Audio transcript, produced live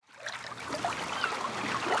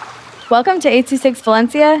Welcome to 826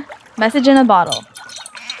 Valencia, Message in a Bottle.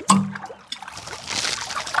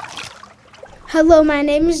 Hello, my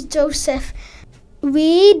name is Joseph.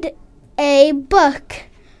 Read a book.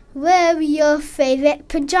 Wear your favorite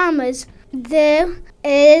pajamas. There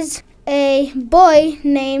is a boy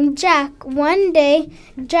named Jack. One day,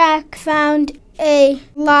 Jack found a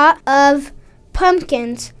lot of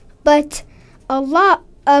pumpkins, but a lot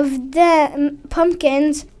of the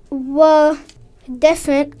pumpkins were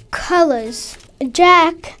different colors.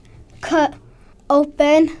 Jack cut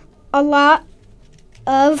open a lot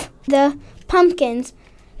of the pumpkins.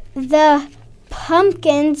 The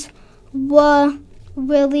pumpkins were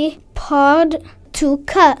really hard to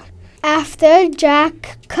cut. After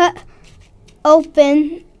Jack cut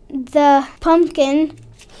open the pumpkin,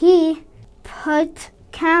 he put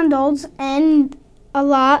candles and a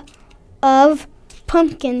lot of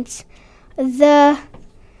pumpkins. The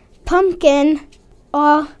pumpkin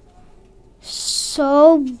are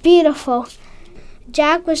so beautiful.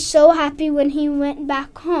 Jack was so happy when he went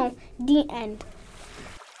back home. The end.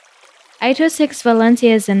 826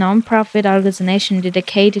 Valencia is a non-profit organization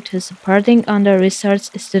dedicated to supporting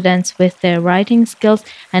under-researched students with their writing skills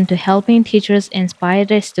and to helping teachers inspire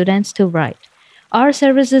their students to write. Our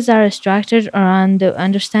services are structured around the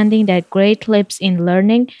understanding that great leaps in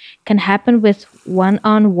learning can happen with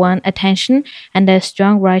one-on-one attention and that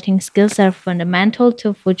strong writing skills are fundamental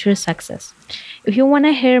to future success. If you want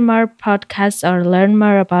to hear more podcasts or learn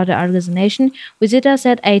more about the organization, visit us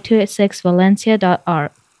at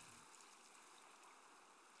 826valencia.org.